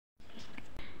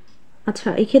আচ্ছা,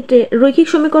 এই ক্ষেত্রে রৈখিক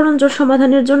সমীকরণ জোট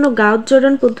সমাধানের জন্য গাউস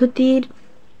জর্ডান পদ্ধতির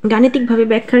গাণিতিকভাবে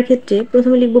ব্যাখ্যার ক্ষেত্রে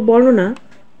প্রথমে লিখব বর্ণনা।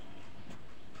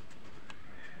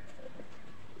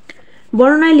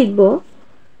 বর্ণনায় লিখব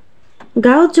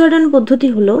গাউস জর্ডান পদ্ধতি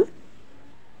হলো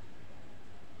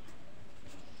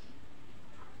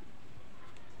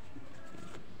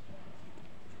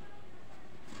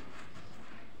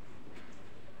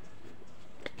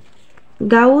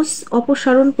গাউস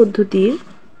অপসারণ পদ্ধতির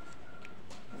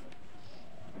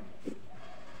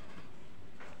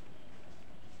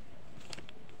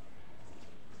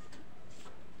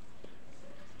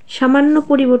সামান্য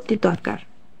পরিবর্তিত আকার।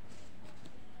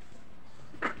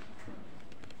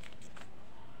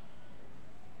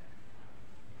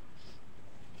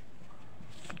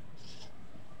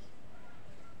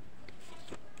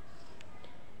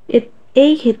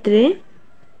 এই ক্ষেত্রে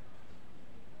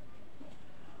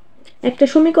একটা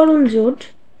সমীকরণ জোট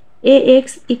ax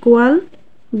ইকুয়াল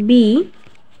b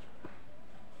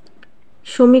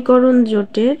সমীকরণ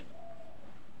জোটের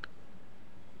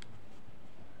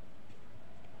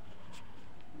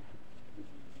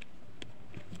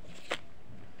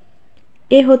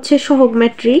এ হচ্ছে সহগ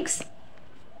ম্যাট্রিক্স,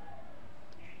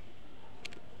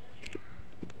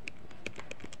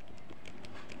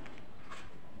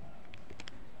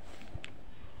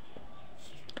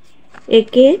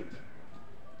 একে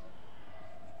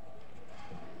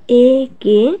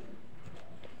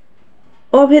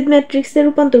অভেদ ম্যাট্রিক্সে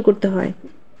রূপান্তর করতে হয়।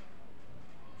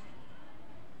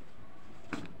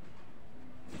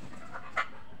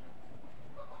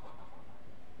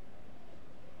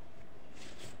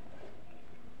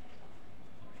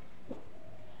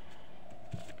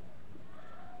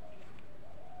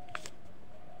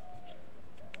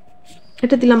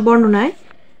 এটা দিলাম বর্ণনায়।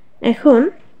 এখন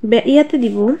ইয়াতে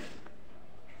দিব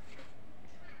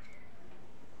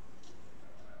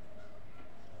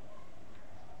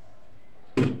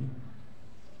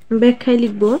ব্যাখ্যায়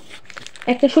লিখব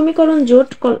একটা সমীকরণ জোট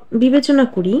বিবেচনা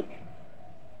করি।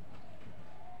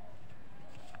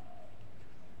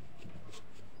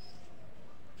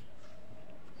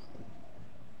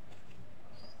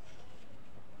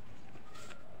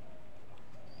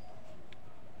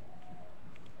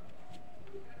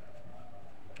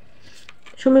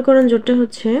 সমীকরণ জোটটা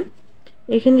হচ্ছে,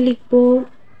 এখানে লিখব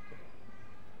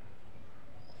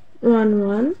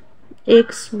 1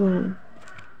 x1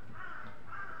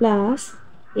 plus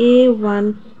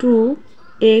a12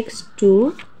 x2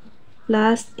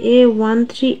 plus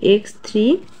a13 x3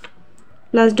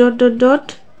 plus dot dot dot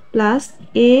plus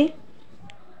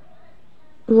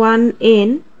a1n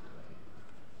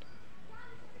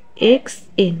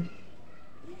xn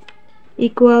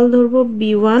equal ধরব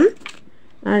b1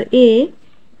 আর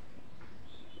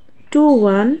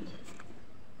a21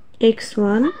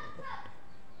 x1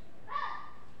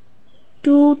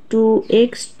 22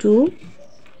 x2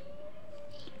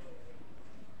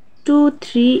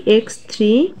 23 x3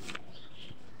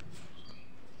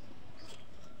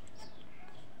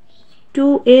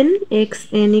 2n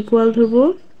xn equal ধরব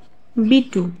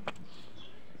b2।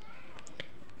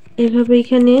 এভাবে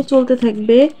এখানে চলতে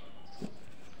থাকবে।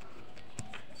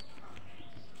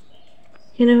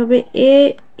 এখানে হবে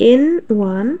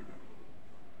an1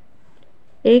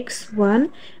 x1,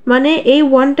 মানে এই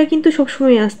 1টা কিন্তু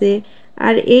সবসময় আসে,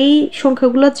 আর এই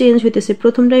সংখ্যাগুলো চেঞ্জ হইতেছে,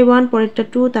 প্রথমটাই 1 পরেরটা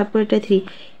 2 তারপরেরটা 3।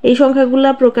 এই সংখ্যাগুলা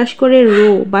প্রকাশ করে রো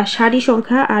বা সারি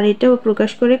সংখ্যা, আর এটাও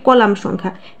প্রকাশ করে কলাম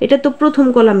সংখ্যা। এটা তো প্রথম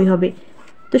কলামই হবে,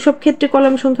 তো সব ক্ষেত্রে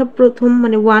কলাম সংখ্যা প্রথম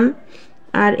মানে 1,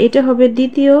 আর এটা হবে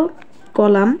দ্বিতীয়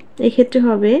কলাম। এই ক্ষেত্রে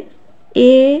হবে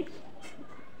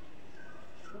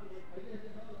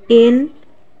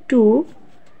an2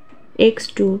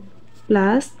 x2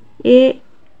 plus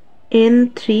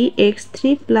an3 x3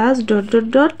 plus dot dot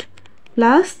dot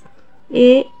plus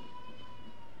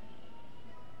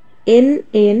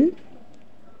ann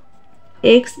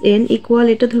xn equal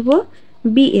এটা ধরবো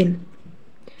bn।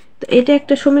 তো এটা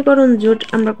একটা সমীকরণ জোট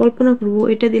আমরা কল্পনা করব।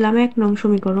 এটা দিলাম 1 নং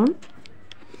সমীকরণ।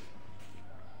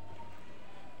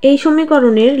 এই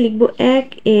সমীকরণের লিখব 1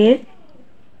 এর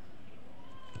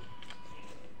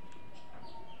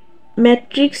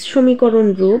ম্যাট্রিক্স সমীকরণ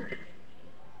রূপ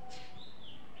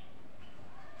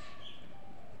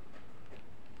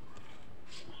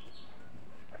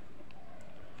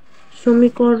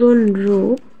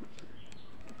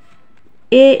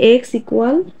ax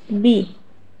equal b,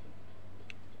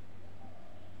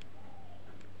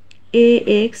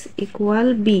 ax equal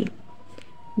b,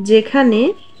 যেখানে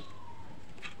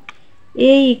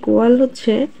a ইকুয়াল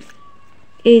হচ্ছে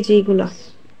এই যেগুলা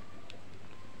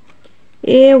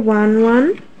a11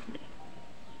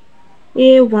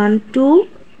 a12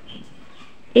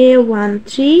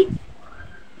 a13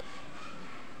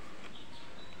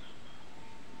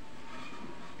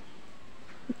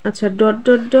 আচ্ছা ডট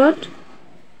ডট ডট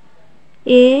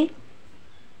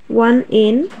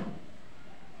A1N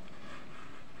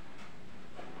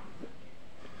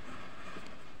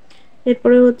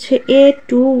এরপরে হচ্ছে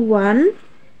A21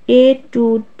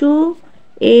 A22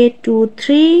 A23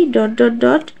 dot dot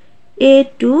dot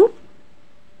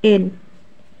A2N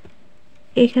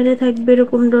এখানে থাকবে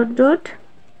এরকম ডট ডট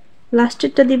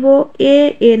লাস্টেরটা দিব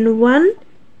AN1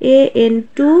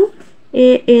 AN2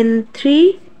 AN3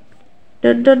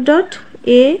 dot dot dot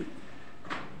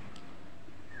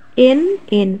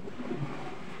ANN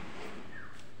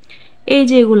এই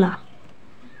যেগুলা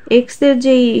এক্স এর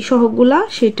যেই সহগগুলা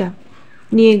সেটা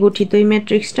নিয়ে গঠিত এই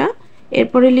ম্যাট্রিক্সটা।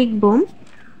 এরপরে লিখব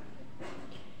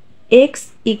এক্স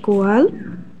ইকুয়াল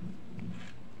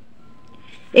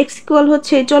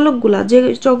হচ্ছে এই চলকগুলা, যে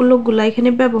চলকগুলা এখানে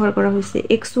ব্যবহার করা হয়েছে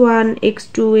x1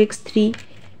 x2 x3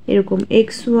 এরকম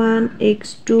x1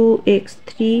 x2 x3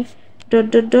 dot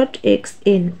dot dot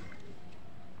xn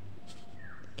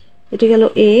এটা গেল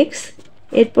x।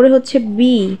 এরপরে হচ্ছে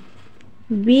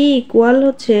বি ইকুয়াল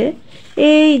হচ্ছে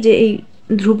এই যে এই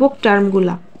ধ্রুবক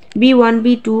টার্মগুলা b1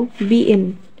 b2 bn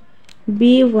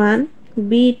b1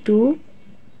 b2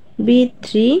 b3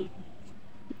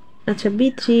 আচ্ছা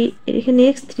b3 এখানে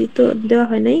x3 তো দেওয়া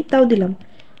হয় নাই, তাও দিলাম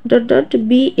ডট ডট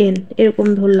bn এরকম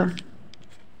ধরলাম।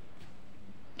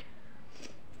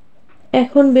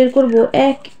 এখন বের করব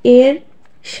 1 এর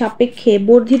সাপেক্ষে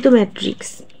বর্ধিত ম্যাট্রিক্স।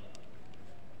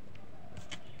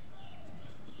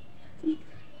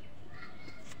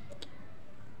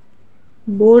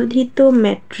 বর্ধিত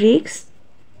ম্যাট্রিক্স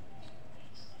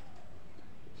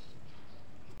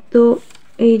তো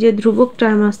এই যে ধ্রুবক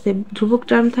টার্ম আছে, ধ্রুবক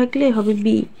টার্ম থাকলে হবে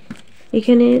বি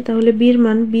এখানে, তাহলে বির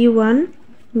মান b1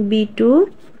 b2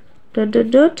 dot dot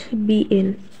dot bn।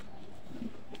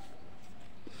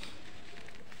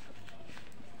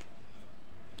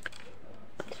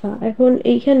 আচ্ছা এখন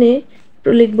এইখানে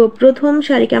লিখব প্রথম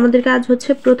সারিকে, আমাদের কাজ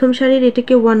হচ্ছে প্রথম সারির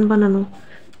এটাকে 1 বানানো,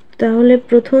 তাহলে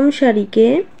প্রথম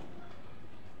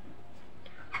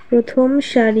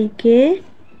সারিকে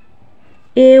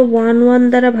a11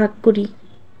 দ্বারা ভাগ করি,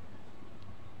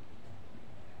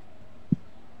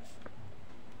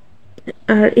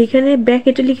 আর এখানে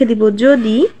ব্র্যাকেটে লিখে দিব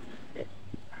যদি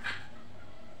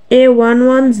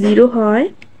a11 0 হয়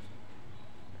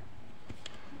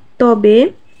তবে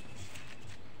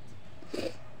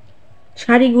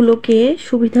সারিগুলোকে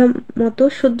সুবিধা মতো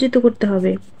সজ্জিত করতে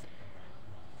হবে।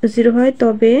 0 হয়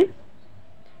তবে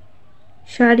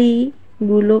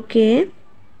সারিগুলোকে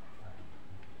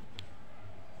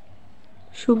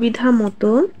সুবিধা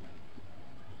মতো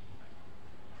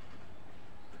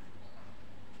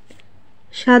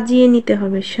সাজিয়ে নিতে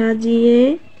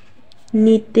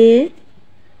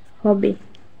হবে,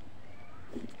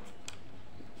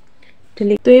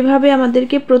 তো এইভাবে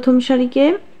আমাদেরকে প্রথম সারিকে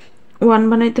 1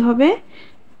 বানাইতে হবে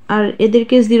আর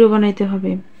এদেরকে 0 বানাইতে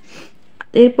হবে।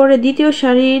 এরপরে দ্বিতীয়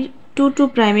সারির 2 2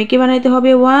 প্রাইম একে বানাইতে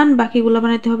হবে 1, বাকিগুলো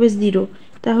বানাইতে হবে 0,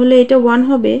 তাহলে এটা 1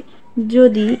 হবে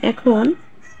যদি এখন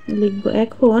লিখব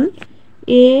এখন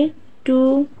a2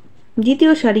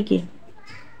 দ্বিতীয়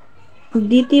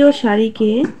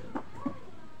সারিকে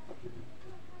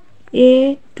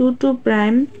a22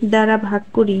 প্রাইম দ্বারা ভাগ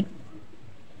করি,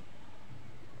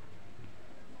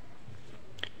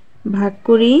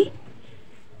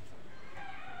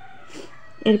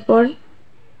 এরপর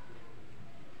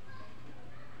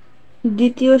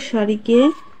দ্বিতীয় সারিকে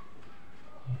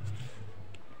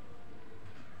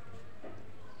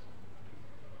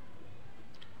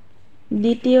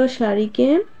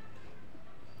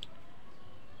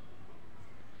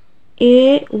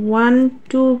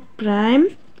a12 prime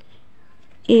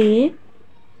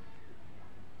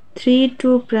a32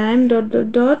 prime dot dot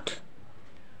dot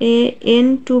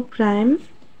an2 prime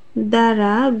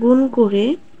দ্বারা গুণ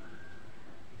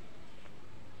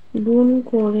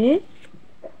করে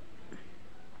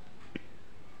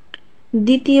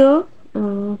দ্বিতীয়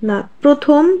না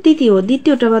প্রথম তৃতীয়,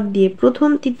 দ্বিতীয়টা বাদ দিয়ে প্রথম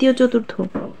তৃতীয় চতুর্থ,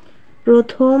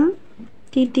 প্রথম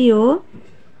তৃতীয়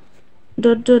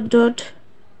ডট ডট ডট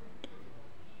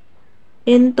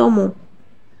n-তম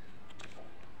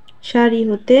সারি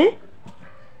হতে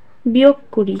বিয়োগ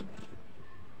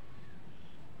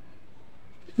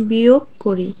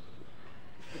করি।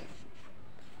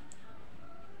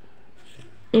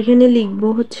 এখানে লিখব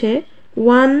হচ্ছে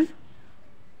 1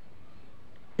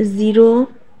 0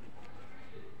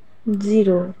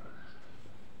 0,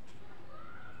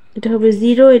 এটা হবে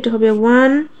 0, এটা হবে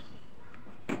 1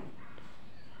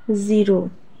 0।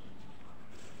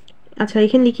 আচ্ছা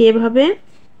এখানে লিখি এভাবে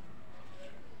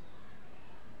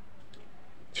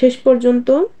শেষ পর্যন্ত,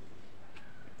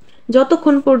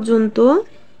 যতক্ষণ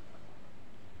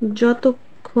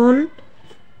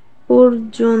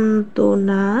পর্যন্ত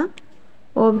না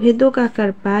অভেদক আকার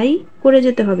পাই করে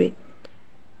যেতে হবে।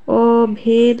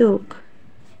 অভেদক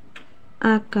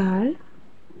আকার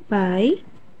পাই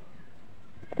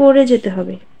করে যেতে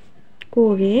হবে,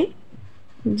 করে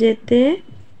যেতে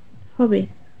হবে।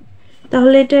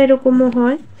 তাহলে এটা এরকমও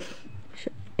হয়,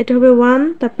 এটা হবে 1,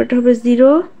 তারপর এটা হবে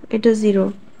 0, এটা 0,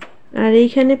 আর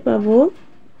এইখানে পাবো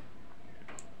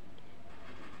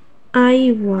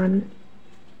I1,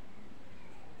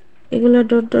 এগুলো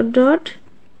ডট ডট ডট,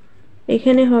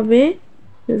 এখানে হবে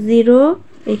 0,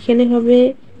 এখানে হবে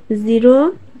 0,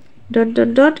 ডট ডট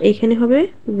ডট, এখানে হবে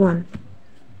 1,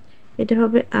 এটা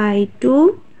হবে I2,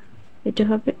 এটা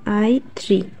হবে I3।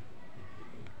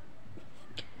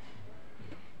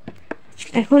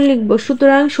 এখন লিখব,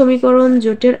 সুতরাং সমীকরণ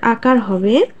জোটের আকার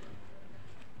হবে,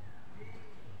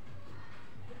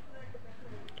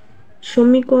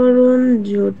 সমীকরণ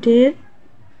জোটের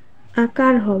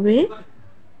আকার হবে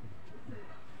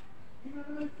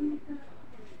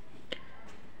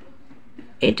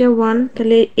এটা 1,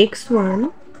 তাহলে x1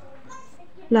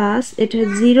 প্লাস এটা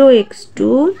 0x2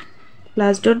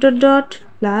 plus dot dot dot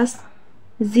plus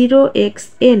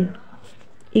 0xn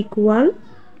equal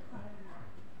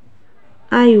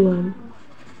I1,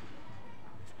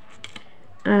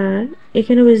 আর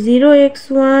এখানে হবে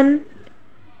 0x1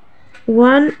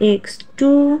 1x2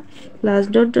 plus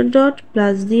dot dot dot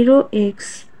plus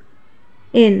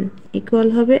 0xn equal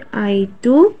হবে I2।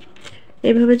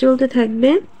 এভাবে চলতে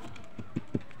থাকবে,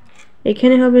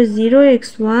 এখানে হবে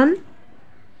 0x1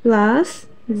 plus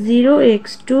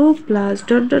 0x2 plus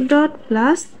dot dot dot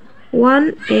plus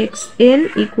 1xn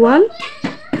equal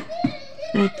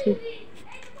I3।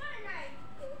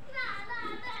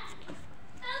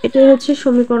 এটাই হচ্ছে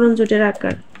সমীকরণ জোটের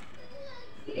আকার।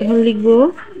 এখন লিখব,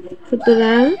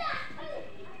 সুতরাং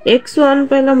x1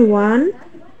 পেলাম 1,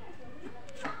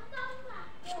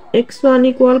 x1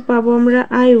 ইকুয়াল পাবো আমরা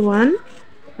I1,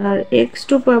 আর x2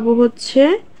 পাবো হচ্ছে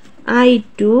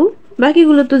I2,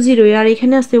 বাকিগুলো তো 0, আর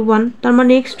এখানে আছে 1, তার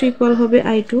মানে x2 ইকুয়াল হবে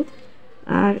I2,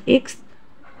 আর x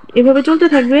এভাবে চলতে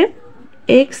থাকবে,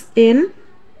 xn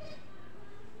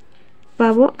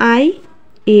পাবো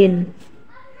in।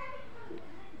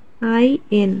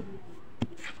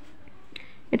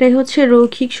 এটাই হচ্ছে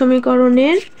রৈখিক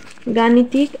সমীকরণের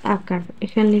গাণিতিক আকার।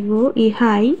 এখানে লিখব,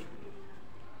 ইহাই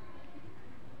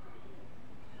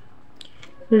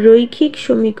রৈখিক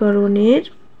সমীকরণের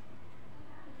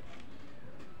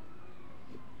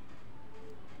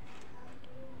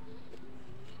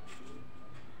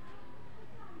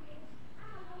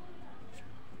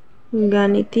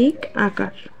গাণিতিক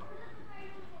আকার।